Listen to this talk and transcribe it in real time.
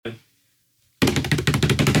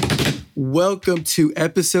Welcome to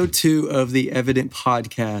episode 2 of the Evident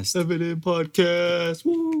Podcast. Evident Podcast.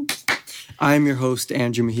 Woo. I'm your host,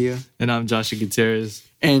 Andrew Mejia. And I'm Joshua Gutierrez.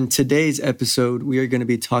 And today's episode, we are going to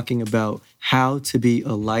be talking about how to be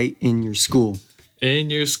a light in your school.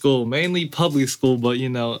 In your school, mainly public school, but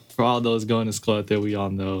for all those going to school out there, we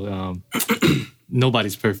all know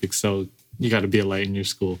nobody's perfect. So you got to be a light in your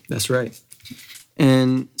school. That's right.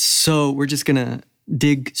 And so we're just going to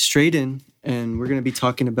dig straight in, and we're going to be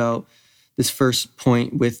talking about this first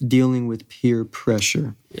point with dealing with peer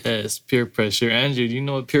pressure. Yes, peer pressure. Andrew, do you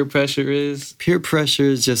know what peer pressure is? Peer pressure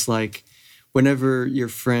is just like whenever your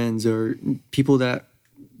friends or people that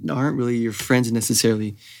aren't really your friends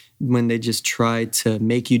necessarily, when they just try to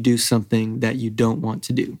make you do something that you don't want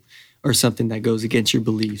to do or something that goes against your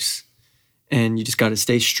beliefs. And you just got to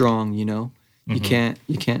stay strong, Mm-hmm.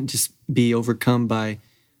 You can't just be overcome by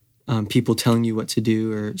people telling you what to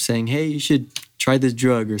do or saying, hey, you should try this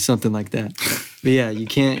drug or something like that. But yeah, you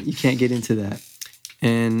can't get into that.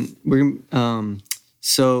 And we're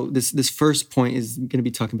so this first point is going to be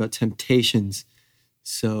talking about temptations.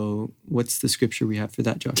 So what's the scripture we have for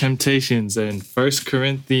that, Josh? Temptations in 1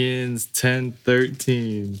 Corinthians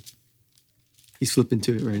 10:13. He's flipping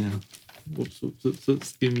to it right now. Whoops.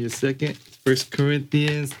 Give me a second. 1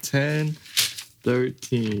 Corinthians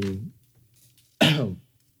 10:13.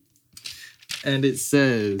 And it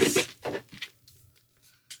says,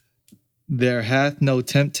 there hath no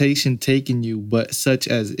temptation taken you, but such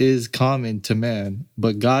as is common to man.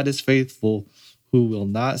 But God is faithful, who will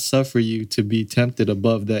not suffer you to be tempted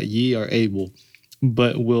above that ye are able,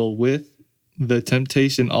 but will with the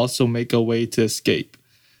temptation also make a way to escape,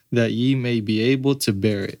 that ye may be able to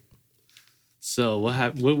bear it. So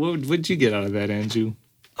what'd you get out of that, Andrew?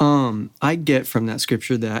 I get from that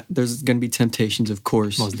scripture that there's going to be temptations, of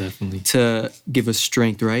course. Most definitely. To give us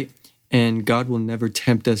strength, right? And God will never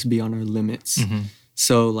tempt us beyond our limits. Mm-hmm.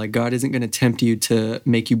 So, God isn't going to tempt you to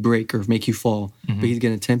make you break or make you fall, mm-hmm. but He's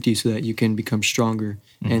going to tempt you so that you can become stronger,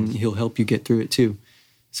 mm-hmm. and He'll help you get through it too.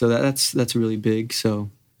 So that's really big. So,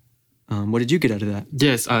 what did you get out of that?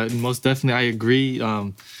 Yes, most definitely, I agree.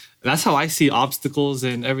 That's how I see obstacles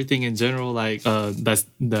and everything in general. That's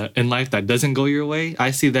in life that doesn't go your way.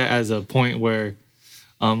 I see that as a point where,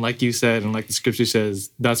 like you said, and like the scripture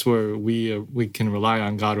says, that's where we can rely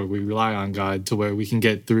on God, or we rely on God to where we can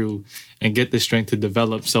get through and get the strength to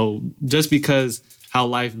develop. So just because how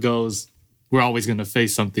life goes, we're always going to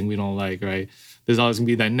face something we don't like, right? There's always going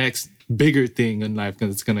to be that next bigger thing in life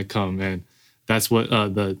that's going to come, and that's what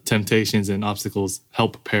the temptations and obstacles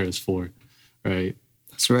help prepare us for, right?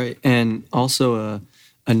 That's right. And also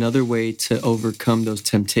another way to overcome those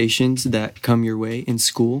temptations that come your way in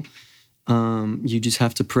school, you just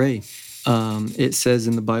have to pray. It says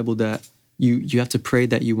in the Bible that you have to pray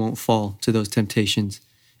that you won't fall to those temptations.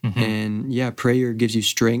 Mm-hmm. And yeah, prayer gives you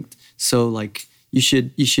strength. So you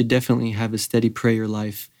should definitely have a steady prayer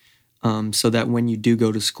life, so that when you do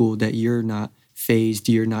go to school, that you're not phased,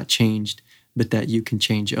 you're not changed, but that you can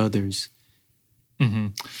change others. Mm-hmm.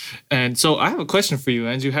 And so I have a question for you,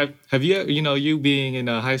 Andrew. Have you, you being in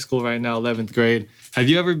high school right now, 11th grade, have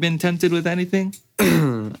you ever been tempted with anything?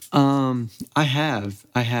 I have,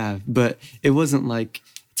 but it wasn't like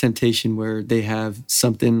temptation where they have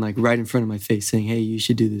something right in front of my face saying, hey, you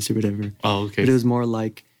should do this or whatever. Oh, okay. But it was more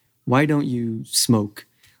like, why don't you smoke?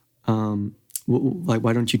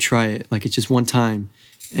 Why don't you try it? It's just one time.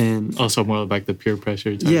 And also more like the peer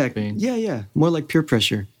pressure type thing. Yeah. More like peer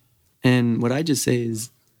pressure. And what I just say is,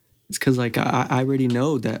 it's because I already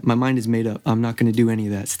know that my mind is made up. I'm not going to do any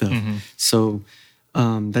of that stuff. Mm-hmm. So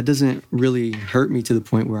that doesn't really hurt me to the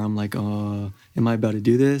point where I'm like, oh, am I about to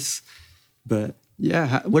do this? But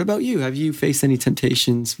yeah, what about you? Have you faced any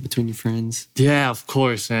temptations between your friends? Yeah, of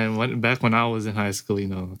course. And back when I was in high school,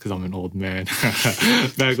 because I'm an old man.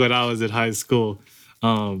 Back when I was in high school,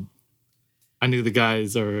 I knew the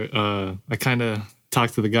guys, or I kind of talk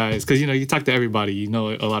to the guys, because you talk to everybody, a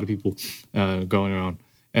lot of people going around,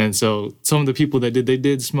 and so some of the people that they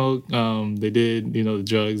did smoke, they did the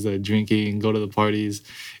drugs, the drinking, go to the parties.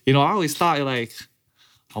 I always thought I'm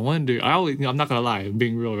not gonna lie, I'm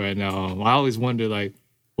being real right now. I always wonder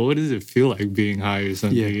what does it feel like being high or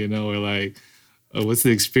something, or what's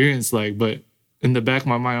the experience like? But in the back of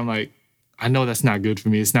my mind, I'm like, I know that's not good for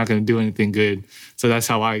me. It's not gonna do anything good. So that's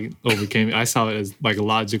how I overcame it. I saw it as a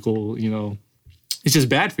logical, it's just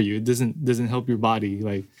bad for you. It doesn't help your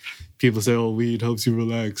body. People say, oh, weed helps you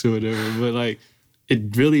relax or whatever, but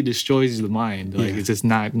it really destroys the mind. It's just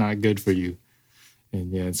not good for you.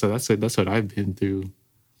 And yeah, so that's what I've been through.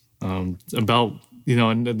 About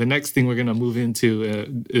and the next thing we're gonna move into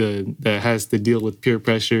that has to deal with peer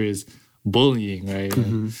pressure is bullying, right? Mm-hmm.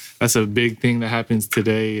 And that's a big thing that happens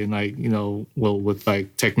today. And like, well, with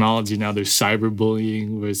like technology now, there's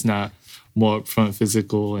cyberbullying where it's not more upfront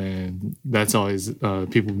physical, and that's always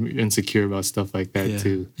people insecure about stuff like that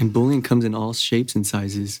too. And bullying comes in all shapes and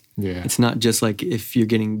sizes. Yeah. It's not just like if you're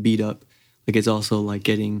getting beat up, like it's also like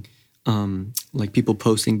getting like people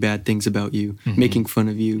posting bad things about you, making fun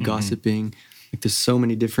of you, gossiping. Like there's so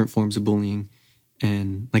many different forms of bullying,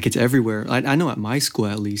 and like it's everywhere. I know at my school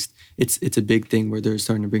at least, it's a big thing where they're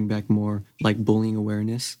starting to bring back more like bullying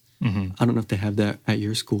awareness. I don't know if they have that at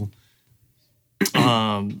your school.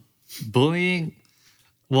 Bullying,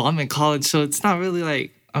 well, I'm in college, so it's not really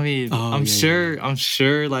like, I mean, I'm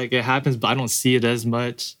sure like it happens, but I don't see it as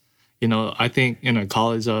much. I think in a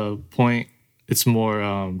college point, it's more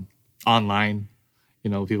online.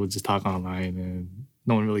 People just talk online, and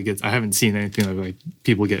no one really gets. I haven't seen anything like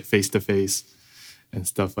people get face to face and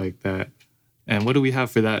stuff like that. And what do we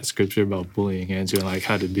have for that scripture about bullying, Andrew, and like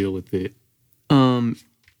how to deal with it?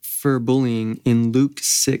 For bullying in Luke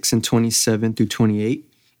 6:27-28,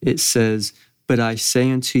 it says, "But I say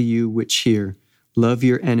unto you which hear, love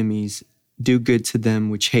your enemies, do good to them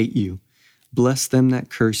which hate you, bless them that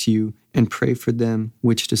curse you, and pray for them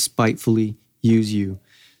which despitefully use you."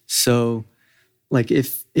 So, like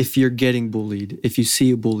if you're getting bullied, if you see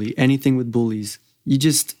a bully, anything with bullies,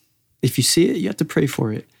 if you see it, you have to pray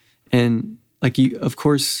for it. And like of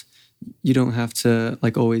course, you don't have to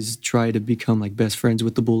like always try to become like best friends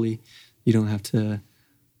with the bully. You don't have to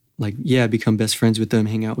become best friends with them,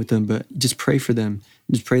 hang out with them, but just pray for them.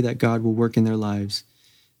 Just pray that God will work in their lives.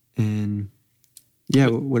 And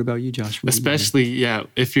what about you, Josh? Especially,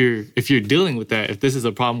 if you're dealing with that, if this is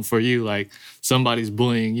a problem for you, like somebody's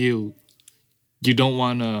bullying you, you don't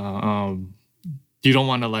want to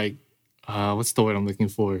like, what's the word I'm looking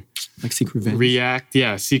for? Like seek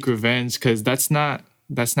revenge. Seek revenge, because that's not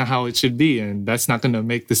how it should be, and that's not going to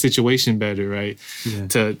make the situation better, right?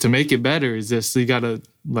 Yeah. To make it better is just you gotta,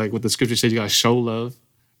 like what the scripture says, you gotta show love,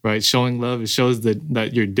 right? Showing love, it shows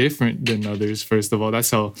that you're different than others. First of all,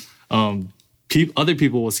 that's how other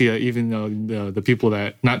people will see that, even though the people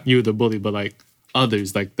that, not you the bully, but like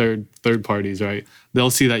others, like third parties, right?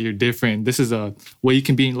 They'll see that you're different. This is a way you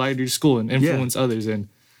can be in light of your school and influence others, and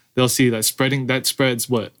they'll see that spreads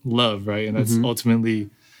what? Love, right? And that's ultimately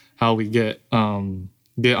how we get on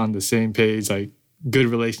the same page, like good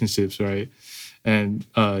relationships, right? And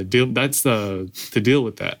to deal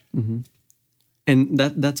with that. And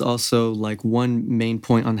that's also like one main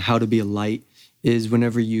point on how to be a light is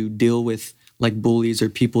whenever you deal with like bullies or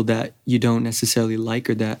people that you don't necessarily like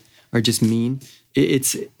or that are just mean,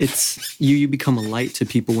 it's you become a light to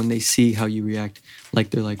people when they see how you react. Like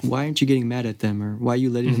they're like, why aren't you getting mad at them, or why are you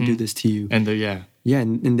letting them do this to you? And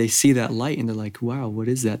and they see that light and they're like, wow, what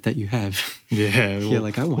is that you have?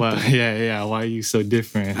 Like I want that. Why are you so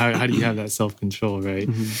different? How do you have that self-control, right?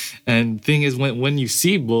 And thing is, when you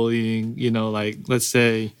see bullying, like let's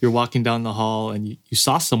say you're walking down the hall and you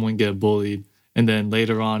saw someone get bullied, and then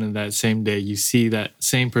later on in that same day, you see that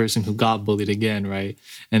same person who got bullied again, right?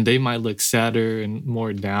 And they might look sadder and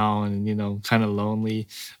more down and, kind of lonely.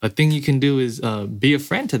 A thing you can do is be a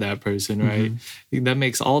friend to that person, right? That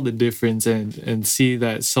makes all the difference, and see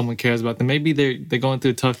that someone cares about them. Maybe they're going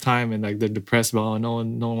through a tough time and like they're depressed about, no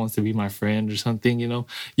one wants to be my friend or something,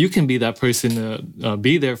 You can be that person to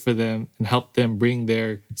be there for them and help them bring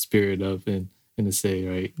their spirit up and to say,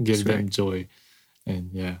 right? Give them joy.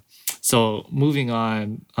 And so moving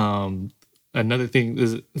on, another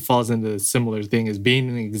thing falls into a similar thing is being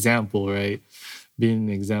an example, right? Being an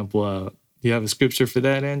example. Do you have a scripture for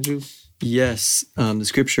that, Andrew? Yes. The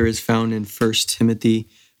scripture is found in 1 Timothy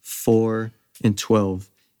 4:12.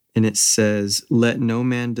 And it says, "Let no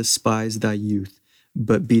man despise thy youth,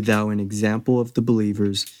 but be thou an example of the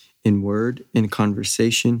believers in word, in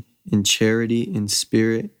conversation, in charity, in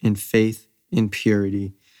spirit, in faith, in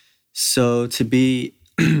purity." So to be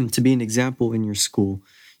an example in your school,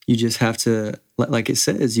 you just have to, like it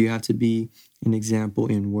says, you have to be an example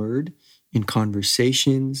in word, in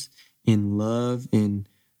conversations, in love, in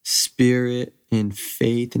spirit, in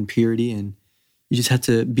faith, in purity. And you just have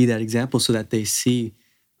to be that example so that they see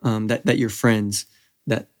that your friends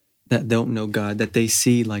that don't know God, that they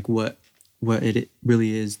see like what it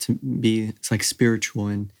really is to be, it's like spiritual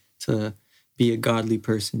and to be a godly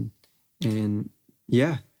person. And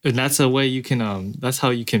and that's a way you can, that's how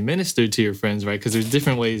you can minister to your friends, right? Because there's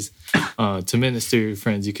different ways to minister to your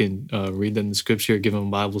friends. You can read them the scripture, give them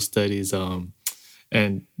Bible studies.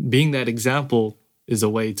 And being that example is a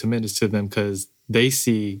way to minister to them, because they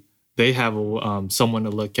have someone to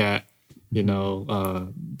look at you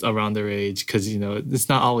know, around their age, because you know it's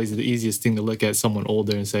not always the easiest thing to look at someone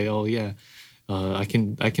older and say, oh yeah, I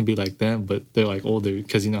can be like them, but they're like older,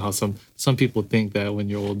 because you know how some people think that when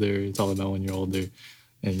you're older, it's all about when you're older,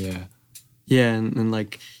 and yeah. Yeah, and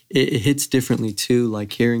like it hits differently too,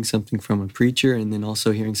 like hearing something from a preacher and then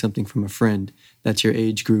also hearing something from a friend that's your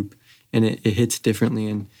age group, and it hits differently.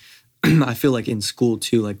 And I feel like in school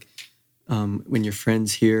too, like when your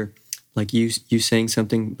friends hear like you saying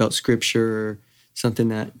something about scripture or something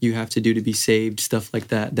that you have to do to be saved, stuff like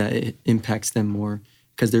that, that it impacts them more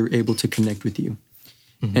because they're able to connect with you.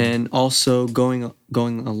 Mm-hmm. And also going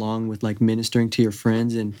along with like ministering to your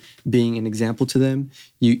friends and being an example to them,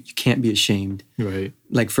 you can't be ashamed. Right.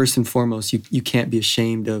 Like first and foremost, you can't be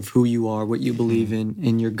ashamed of who you are, what you believe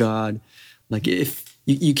in your God. Like if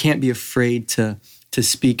you can't be afraid to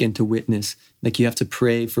speak and to witness. Like you have to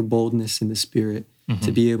pray for boldness in the spirit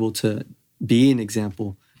to be able to be an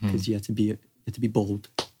example, because you have to be bold.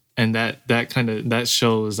 And that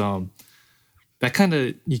shows that kind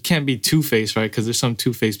of, you can't be two-faced, right? Because there's some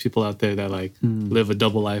two-faced people out there that like live a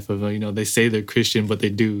double life of, you know, they say they're Christian, but they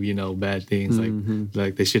do, you know, bad things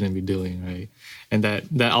like they shouldn't be doing, right? And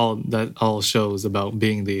that all shows about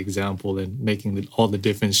being the example and making all the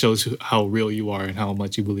difference, shows how real you are and how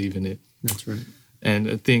much you believe in it. That's right. And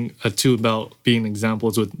a thing too about being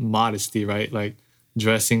examples with modesty, right? Like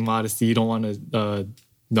dressing modesty. You don't want to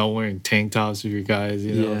not wearing tank tops for your guys,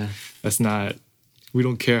 you know. That's not. We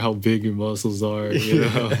don't care how big your muscles are, you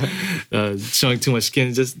know. Showing too much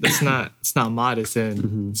skin, it's not modest,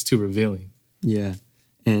 and it's too revealing. Yeah,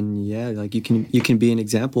 and like you can be an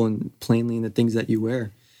example and plainly in the things that you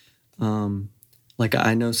wear. Like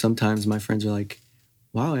I know sometimes my friends are like,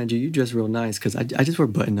 "Wow, Andrew, you dress real nice," because I just wear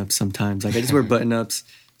button ups sometimes. Like I just wear button ups,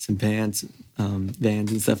 some pants,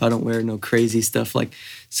 Vans and stuff. I don't wear no crazy stuff like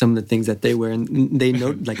some of the things that they wear, and they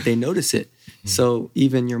notice it. So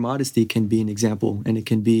even your modesty can be an example, and it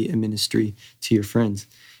can be a ministry to your friends.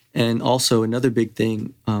 And also another big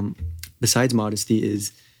thing besides modesty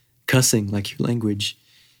is cussing, like your language,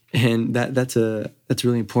 and that's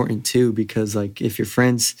really important too, because like if your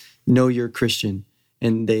friends know you're a Christian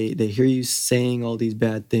and they hear you saying all these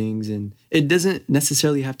bad things, and it doesn't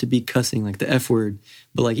necessarily have to be cussing like the F word,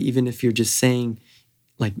 but like even if you're just saying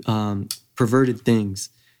like perverted things,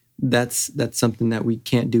 that's something that we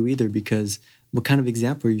can't do either, because what kind of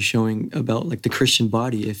example are you showing about like the Christian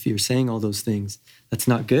body if you're saying all those things? That's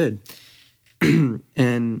not good.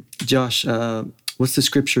 And Josh, what's the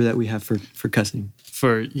scripture that we have for cussing?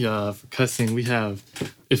 For cussing, we have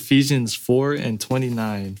Ephesians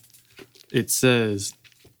 4:29. It says,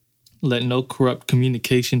 "Let no corrupt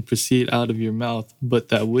communication proceed out of your mouth, but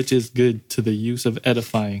that which is good to the use of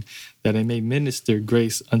edifying, that it may minister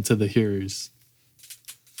grace unto the hearers."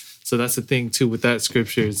 So that's the thing too with that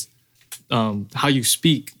scripture is how you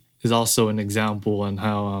speak is also an example on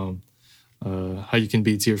how you can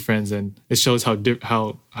be to your friends, and it shows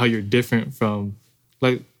how you're different from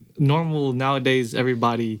like normal nowadays.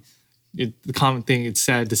 Everybody, the common thing. It's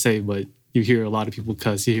sad to say, but you hear a lot of people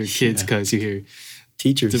cuss. You hear kids cuss. You hear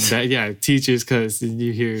teachers. Teachers cuss.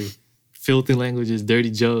 You hear filthy languages, dirty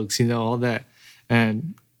jokes. You know all that.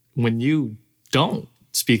 And when you don't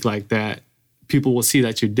speak like that, people will see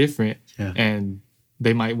that you're different, and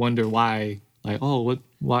they might wonder why. Like, oh,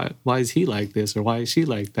 why is he like this, or why is she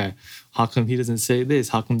like that? How come he doesn't say this?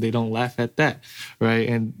 How come they don't laugh at that, right?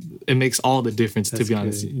 And it makes all the difference. That's to be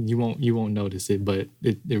honest, you won't notice it, but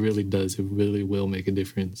it really does. It really will make a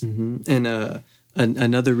difference. And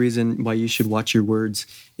another reason why you should watch your words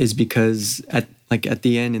is because at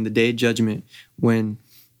the end, in the day of judgment, when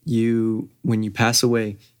you pass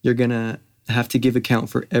away, you're gonna have to give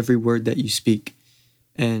account for every word that you speak,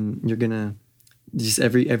 and you're gonna just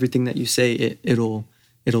everything that you say, it'll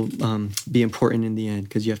be important in the end,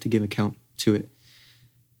 because you have to give account to it.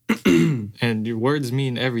 And your words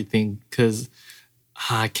mean everything, because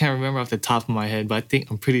I can't remember off the top of my head, but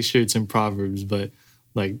I'm pretty sure it's in Proverbs, but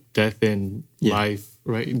like death and life,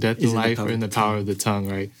 right? Death and life are in the power of the tongue,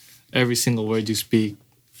 right? Every single word you speak,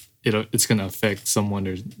 it's going to affect someone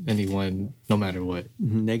or anyone, no matter what.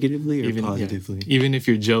 Negatively or positively? Even if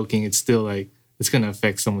you're joking, it's still like, it's going to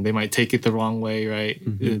affect someone. They might take it the wrong way, right?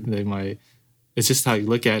 They might. It's just how you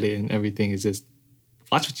look at it, and everything is just,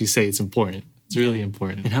 watch what you say. It's important. It's really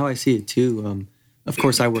important. And how I see it too. Of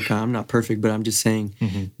course, I'm not perfect, but I'm just saying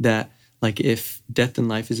that like if death and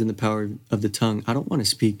life is in the power of the tongue, I don't want to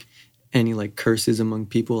speak any like curses among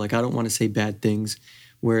people. Like I don't want to say bad things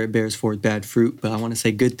where it bears forth bad fruit, but I want to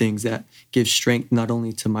say good things that give strength not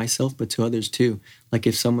only to myself, but to others too. Like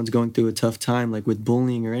if someone's going through a tough time, like with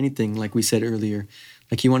bullying or anything, like we said earlier,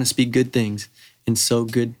 like you want to speak good things and sow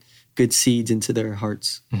good good seeds into their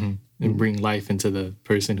hearts. And bring life into the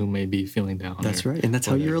person who may be feeling down. That's right. And that's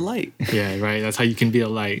how you're a light. Yeah, right. That's how you can be a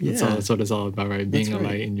light. Yeah. That's what it's all about, right? Being That's a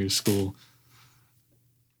right. light in your school.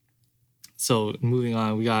 So moving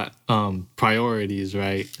on, we got priorities,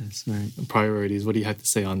 right? That's right. Priorities. What do you have to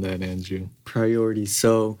say on that, Andrew? Priorities.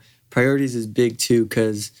 So priorities is big too,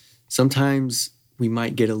 because sometimes we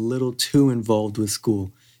might get a little too involved with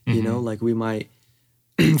school. You know, like we might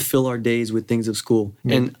fill our days with things of school.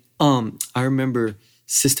 Yeah. And I remember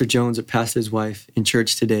Sister Jones, a pastor's wife in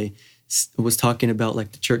church today, was talking about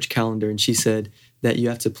like the church calendar, and she said that you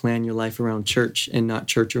have to plan your life around church and not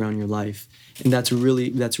church around your life. And that's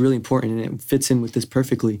really important, and it fits in with this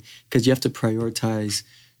perfectly, because you have to prioritize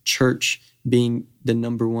church being the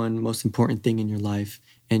number one most important thing in your life,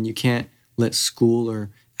 and you can't let school or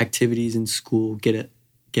activities in school get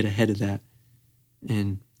ahead of that.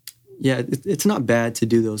 And yeah, it's not bad to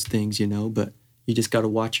do those things, you know, but you just got to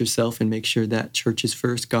watch yourself and make sure that church is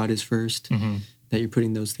first, God is first, that you're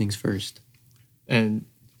putting those things first. And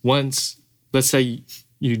once, let's say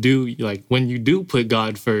you do, like when you do put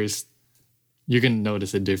God first, you're going to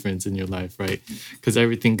notice a difference in your life, right? Because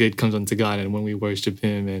everything good comes unto God. And when we worship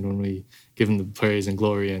him and when we give him the praise and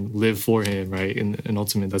glory and live for him, right? And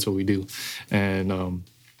ultimately, that's what we do. And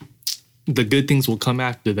the good things will come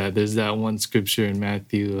after that. There's that one scripture in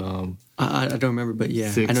Matthew I don't remember, but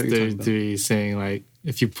yeah, I know what you're talking about. 6:33 saying like,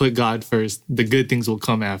 if you put God first, the good things will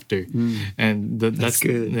come after. And that's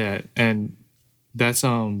good. Yeah, and that's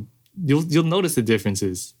you'll notice the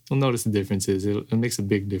differences. You'll notice the differences. It makes a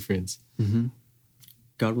big difference.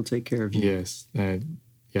 God will take care of you. Yes, and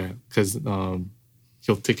yeah, because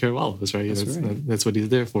he'll take care of all of us, right? That's right. That's what he's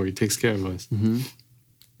there for. He takes care of us.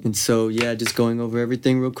 And so, yeah, just going over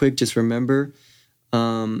everything real quick, just remember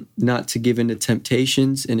not to give in to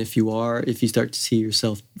temptations. And if you start to see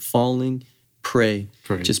yourself falling, pray.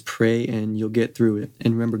 Just pray and you'll get through it.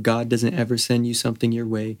 And remember, God doesn't ever send you something your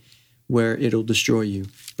way where it'll destroy you,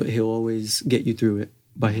 but he'll always get you through it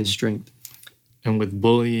by his strength. And with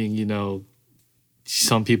bullying, you know,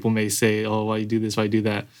 some people may say, oh, why you do this, why you do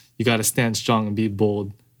that? You got to stand strong and be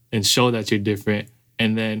bold and show that you're different.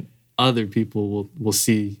 And then other people will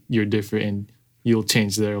see you're different and you'll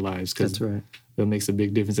change their lives. That's right. That makes a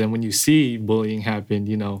big difference. And when you see bullying happen,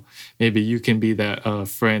 you know, maybe you can be that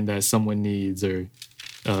friend that someone needs, or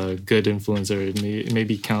a good influence, or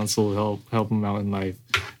maybe counsel, help them out in life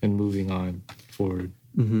and moving on forward.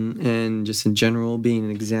 And just in general, being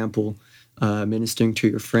an example, ministering to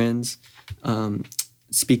your friends,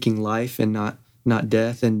 speaking life and not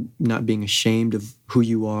death, and not being ashamed of who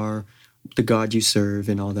you are, the God you serve,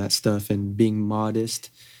 and all that stuff, and being modest,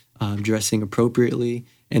 dressing appropriately.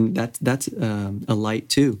 And that's a light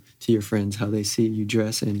too to your friends, how they see you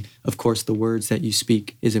dress. And of course, the words that you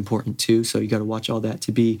speak is important too. So you got to watch all that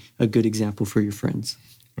to be a good example for your friends.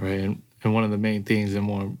 Right. And one of the main things,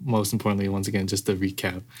 and most importantly, once again, just to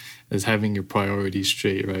recap, is having your priorities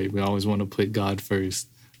straight, right? We always want to put God first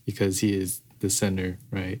because he is the center,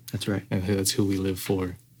 right? That's right. And that's who we live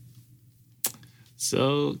for.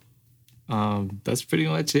 So that's pretty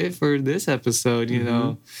much it for this episode, you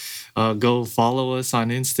know. Go follow us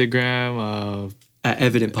on Instagram. At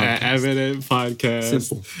Evident Podcast. At Evident Podcast.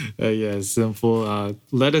 Simple. Simple.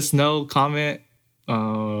 Let us know, comment,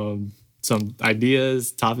 some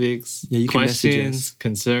ideas, topics, you can message questions, us.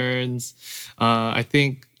 Concerns. I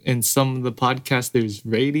think in some of the podcasts there's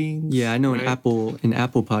ratings. Yeah, I know right? in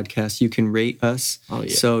Apple Podcasts you can rate us. Oh,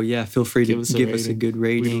 yeah. So yeah, feel free to give us a good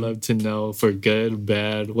rating. We'd love to know, for good,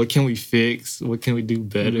 bad, what can we fix? What can we do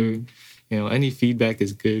better? You know, any feedback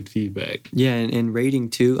is good feedback. Yeah, and rating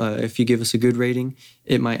too. If you give us a good rating,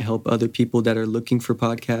 it might help other people that are looking for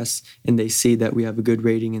podcasts, and they see that we have a good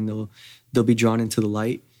rating, and they'll be drawn into the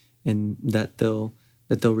light, and that they'll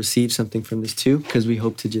receive something from this too, because we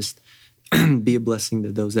hope to just be a blessing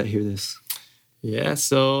to those that hear this. Yeah,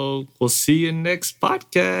 so we'll see you next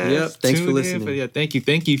podcast. Yep, thanks for listening. Thank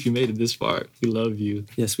you if you made it this far. We love you.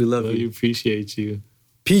 Yes, we love you. Appreciate you.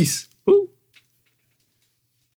 Peace.